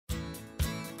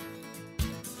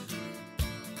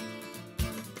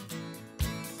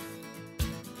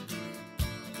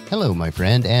Hello, my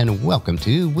friend, and welcome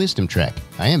to Wisdom Trek.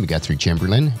 I am Guthrie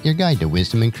Chamberlain, your guide to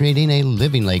wisdom and creating a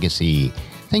living legacy.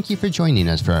 Thank you for joining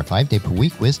us for our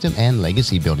 5-day-per-week wisdom and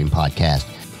legacy building podcast.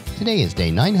 Today is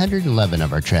day 911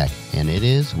 of our trek, and it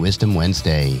is Wisdom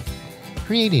Wednesday.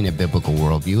 Creating a biblical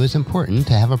worldview is important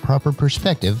to have a proper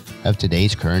perspective of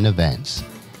today's current events.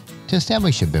 To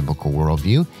establish a biblical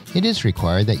worldview, it is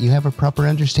required that you have a proper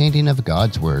understanding of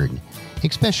God's Word.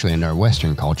 Especially in our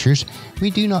Western cultures, we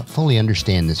do not fully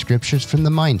understand the Scriptures from the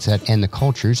mindset and the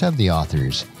cultures of the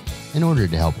authors. In order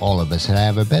to help all of us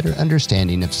have a better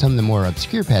understanding of some of the more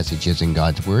obscure passages in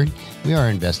God's Word, we are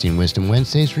investing Wisdom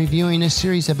Wednesdays reviewing a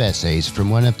series of essays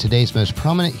from one of today's most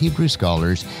prominent Hebrew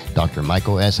scholars, Dr.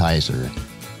 Micheal S. Heiser.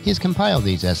 He has compiled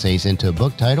these essays into a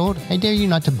book titled, I Dare You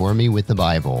Not to Bore Me with the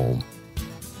Bible.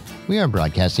 We are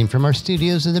broadcasting from our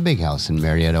studios of the Big House in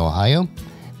Marietta, Ohio.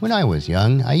 When I was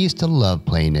young, I used to love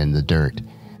playing in the dirt.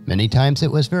 Many times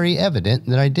it was very evident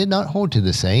that I did not hold to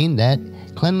the saying that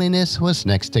cleanliness was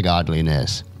next to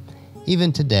godliness.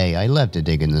 Even today, I love to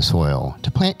dig in the soil, to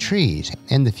plant trees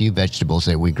and the few vegetables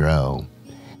that we grow.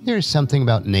 There is something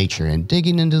about nature and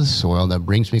digging into the soil that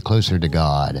brings me closer to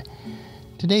God.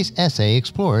 Today's essay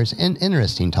explores an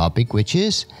interesting topic, which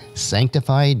is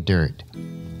sanctified dirt.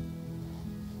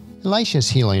 Elisha's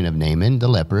healing of Naaman, the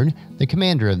leopard, the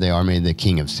commander of the army of the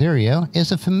king of Syria,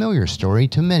 is a familiar story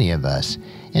to many of us,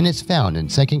 and it's found in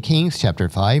 2 Kings chapter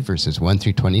 5, verses 1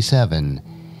 through 27.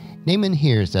 Naaman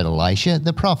hears that Elisha,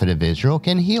 the prophet of Israel,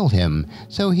 can heal him,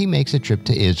 so he makes a trip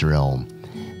to Israel.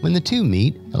 When the two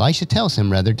meet, Elisha tells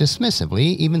him rather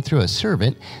dismissively, even through a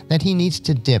servant, that he needs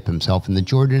to dip himself in the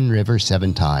Jordan River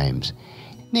 7 times.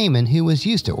 Naaman, who was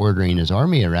used to ordering his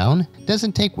army around,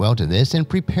 doesn't take well to this and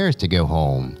prepares to go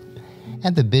home.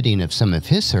 At the bidding of some of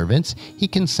his servants, he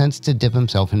consents to dip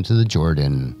himself into the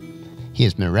Jordan. He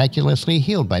is miraculously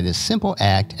healed by this simple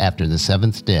act after the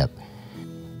 7th dip.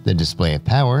 The display of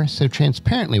power, so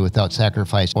transparently without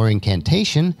sacrifice or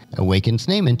incantation, awakens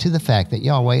Naaman to the fact that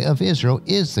Yahweh of Israel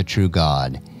is the true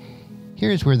God. Here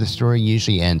is where the story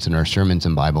usually ends in our sermons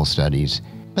and Bible studies,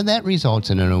 but that results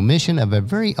in an omission of a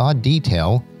very odd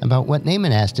detail about what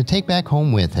Naaman has to take back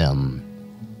home with him.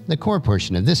 The core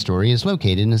portion of this story is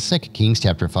located in 2 Kings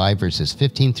chapter 5, verses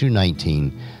 15 through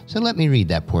 19, so let me read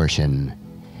that portion.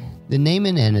 Then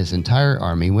Naaman and his entire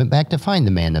army went back to find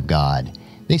the man of God.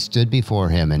 They stood before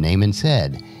him, and Naaman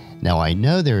said, Now I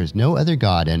know there is no other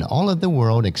God in all of the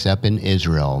world except in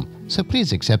Israel, so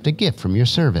please accept a gift from your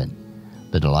servant.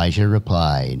 But Elijah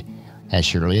replied, As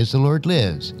surely as the Lord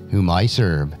lives, whom I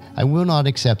serve, I will not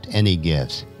accept any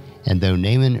gifts. And though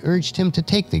Naaman urged him to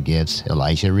take the gifts,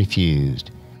 Elijah refused.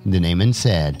 Then Naaman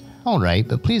said, All right,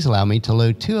 but please allow me to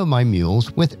load 2 of my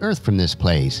mules with earth from this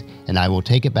place, and I will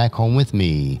take it back home with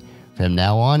me. From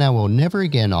now on, I will never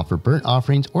again offer burnt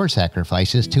offerings or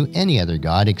sacrifices to any other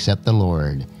god except the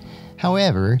Lord.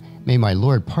 However, may my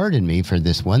Lord pardon me for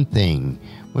this one thing.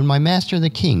 When my master the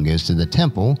king goes to the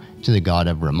temple, to the god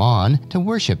of Ramon, to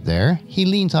worship there, he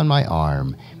leans on my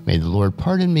arm. May the Lord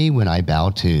pardon me when I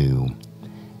bow too.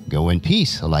 Go in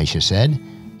peace, Elisha said.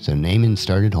 So Naaman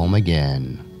started home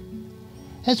again.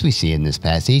 As we see in this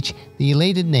passage, the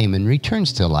elated Naaman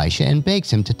returns to Elisha and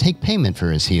begs him to take payment for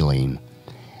his healing.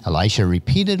 Elisha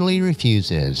repeatedly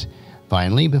refuses.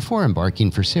 Finally, before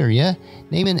embarking for Syria,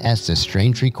 Naaman asks a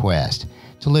strange request,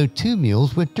 to load 2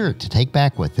 mules with dirt to take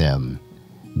back with him.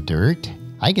 Dirt?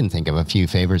 I can think of a few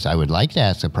favors I would like to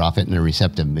ask a prophet in a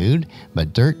receptive mood,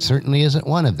 but dirt certainly isn't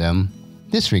one of them.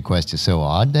 This request is so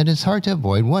odd that it's hard to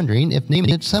avoid wondering if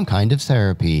Naaman did some kind of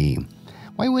therapy.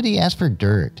 Why would he ask for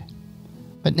dirt?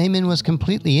 But Naaman was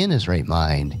completely in his right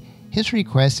mind. His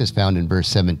request is found in verse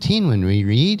 17 when we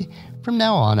read, From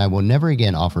now on I will never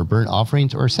again offer burnt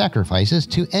offerings or sacrifices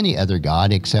to any other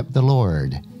god except the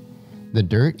Lord. The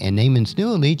dirt and Naaman's new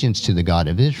allegiance to the God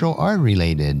of Israel are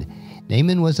related.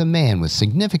 Naaman was a man with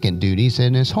significant duties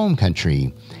in his home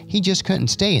country. He just couldn't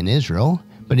stay in Israel,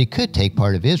 but he could take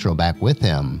part of Israel back with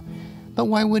him. But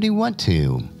why would he want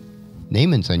to?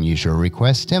 Naaman's unusual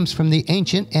request stems from the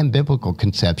ancient and biblical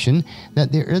conception that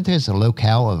the earth is a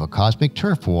locale of a cosmic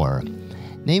turf war.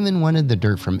 Naaman wanted the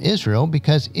dirt from Israel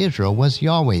because Israel was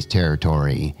Yahweh's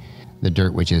territory. The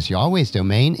dirt which is Yahweh's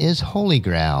domain is holy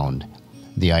ground.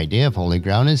 The idea of holy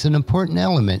ground is an important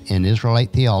element in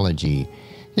Israelite theology.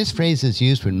 This phrase is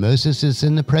used when Moses is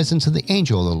in the presence of the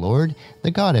angel of the Lord,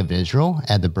 the God of Israel,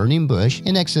 at the burning bush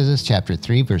in Exodus chapter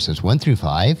 3, verses 1 through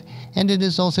 5, and it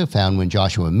is also found when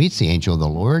Joshua meets the angel of the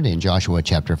Lord in Joshua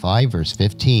chapter 5, verse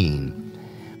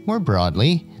 15. More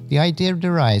broadly, the idea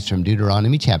derives from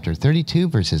Deuteronomy chapter 32,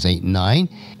 verses 8 and 9,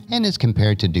 and is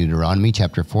compared to Deuteronomy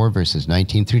chapter 4, verses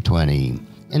 19 through 20.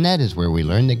 And that is where we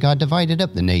learn that God divided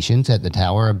up the nations at the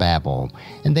Tower of Babel,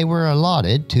 and they were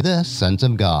allotted to the sons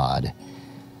of God.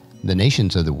 The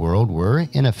nations of the world were,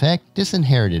 in effect,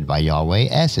 disinherited by Yahweh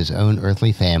as his own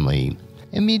earthly family.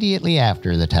 Immediately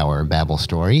after the Tower of Babel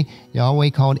story,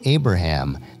 Yahweh called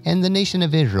Abraham, and the nation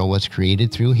of Israel was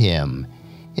created through him.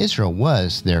 Israel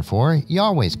was, therefore,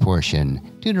 Yahweh's portion,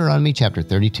 Deuteronomy chapter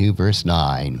 32, verse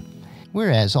 9.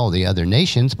 Whereas all the other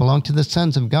nations belonged to the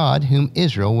sons of God whom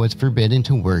Israel was forbidden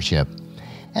to worship.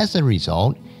 As a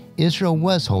result, Israel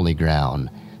was holy ground.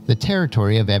 The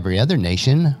territory of every other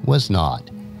nation was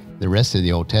not. The rest of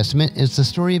the Old Testament is the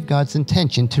story of God's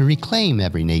intention to reclaim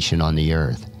every nation on the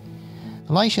earth.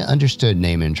 Elisha understood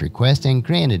Naaman's request and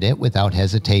granted it without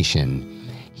hesitation.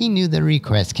 He knew the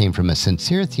request came from a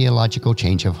sincere theological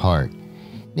change of heart.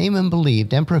 Naaman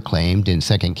believed and proclaimed in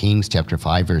 2 Kings chapter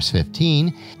 5 verse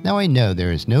 15, "Now I know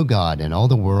there is no God in all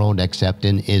the world except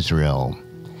in Israel."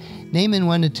 Naaman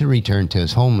wanted to return to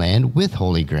his homeland with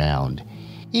holy ground.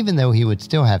 Even though he would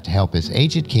still have to help his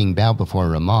aged king bow before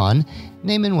Ramon,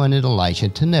 Naaman wanted Elisha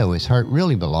to know his heart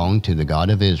really belonged to the God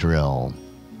of Israel.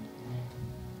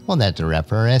 Well, that's a wrap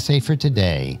for our essay for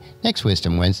today. Next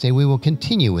Wisdom Wednesday, we will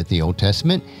continue with the Old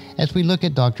Testament as we look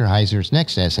at Dr. Heiser's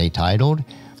next essay titled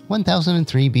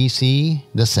 1003 BC,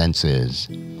 The Census.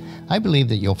 I believe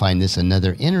that you'll find this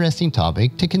another interesting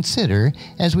topic to consider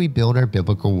as we build our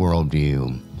biblical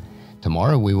worldview.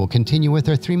 Tomorrow we will continue with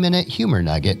our 3-minute humor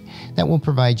nugget that will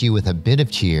provide you with a bit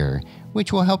of cheer,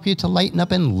 which will help you to lighten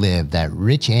up and live that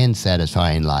rich and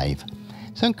satisfying life.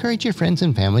 So encourage your friends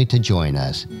and family to join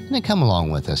us and to come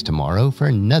along with us tomorrow for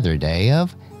another day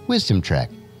of Wisdom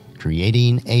Trek,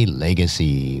 Creating a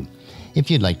Legacy. If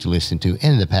you'd like to listen to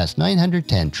any of the past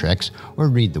 910 treks or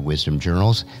read the Wisdom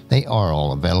Journals, they are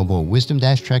all available at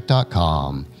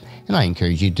wisdom-trek.com. And I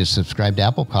encourage you to subscribe to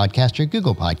Apple Podcasts or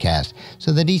Google Podcasts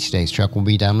so that each day's trek will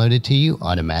be downloaded to you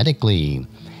automatically.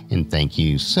 And thank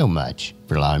you so much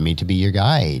for allowing me to be your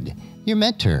guide, your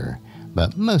mentor,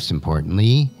 but most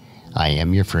importantly, I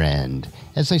am your friend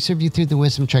as I serve you through the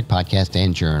Wisdom Trek podcast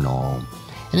and journal.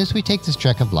 And as we take this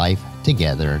trek of life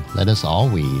together, let us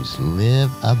always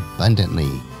live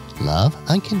abundantly, love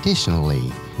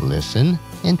unconditionally, listen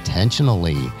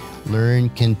intentionally, learn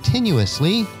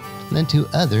continuously, lend to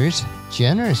others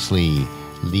generously,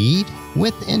 lead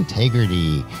with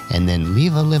integrity, and then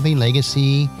leave a living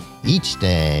legacy each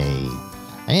day.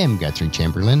 I am Guthrie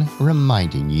Chamberlain,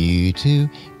 reminding you to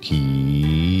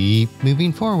keep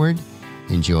moving forward,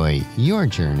 enjoy your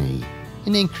journey,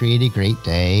 and then create a great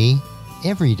day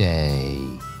every day.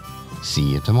 See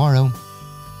you tomorrow.